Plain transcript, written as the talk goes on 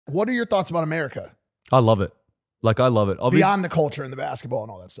What are your thoughts about America? I love it. Like, I love it. Beyond the culture and the basketball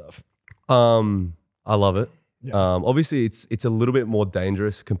and all that stuff. I love it. Yeah. Obviously, it's a little bit more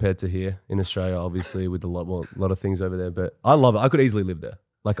dangerous compared to here in Australia, obviously, with a lot of things over there. But I love it. I could easily live there.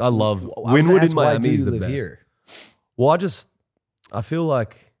 Like, I love Wynwood in Miami is the best. Here? Well, I feel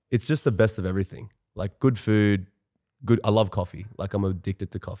like it's just the best of everything. Like, good food, I love coffee. Like, I'm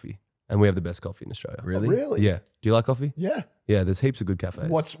addicted to coffee. And we have the best coffee in Australia. Really? Oh, really? Yeah. Do you like coffee? Yeah. Yeah, there's heaps of good cafes.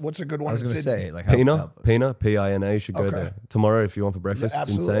 What's a good one? I was going to say, like, Pina, P-I-N-A, you should go there. Tomorrow, if you want for breakfast, Yeah,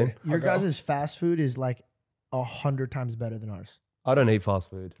 it's insane. Your guys' fast food is like 100 times better than ours. I don't eat fast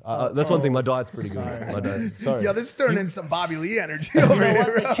food. That's one thing. My diet's pretty good. Sorry. My diet. Sorry. Yeah, this is turning into some Bobby Lee energy. You know over here,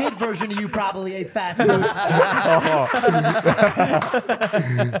 what? bro. The kid version of you probably ate fast food.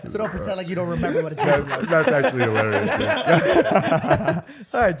 So don't pretend like you don't remember what it tastes like. That's actually hilarious. Yeah.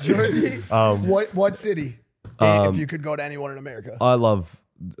 All right, Georgie. What city? If you could go to anywhere in America. I love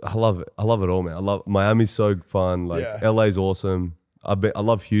it. I love it all, man. I love Miami's so fun. Like, LA's awesome. I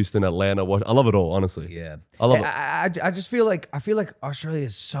love Houston, Atlanta. I love it all, honestly. Yeah, I love it. I just feel like Australia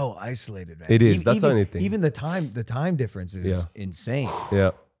is so isolated, man. It is. That's the only thing. Even the time difference is insane.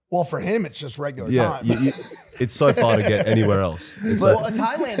 Yeah. Well, for him, it's just regular time. It's so far to get anywhere else. Well,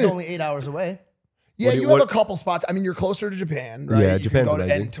 Thailand's only 8 hours away. Yeah, you have a couple spots. I mean, you're closer to Japan, right? Yeah, you Japan's can go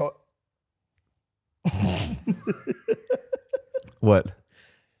to amazing. What?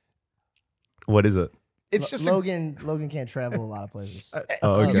 What is it? It's just Logan can't travel a lot of places. Okay.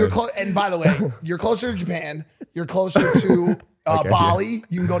 And by the way, you're closer to Japan. You're closer to Bali. Yeah.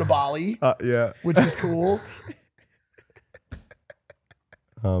 You can go to Bali. Yeah, which is cool.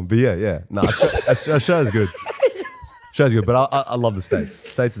 But yeah. No, Australia's good. Australia's good, but I love the States.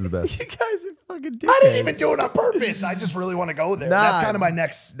 States is the best. You guys are fucking dickheads. I didn't even do it on purpose. I just really want to go there. That's kind of my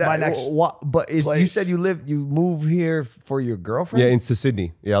next. But you said you move here for your girlfriend? Yeah, into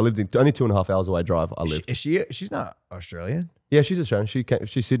Sydney. Yeah, I lived in only 2.5 hours away drive. I live. Is she? She's not Australian. Yeah, she's Australian.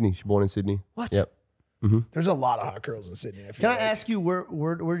 She's Sydney. She's born in Sydney. What? Yep. There's a lot of hot girls in Sydney. Can I ask you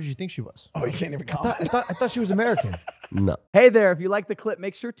where did you think she was? Oh, you can't even comment. I thought she was American. No. Hey there, if you like the clip,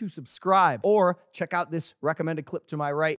 make sure to subscribe or check out this recommended clip to my right.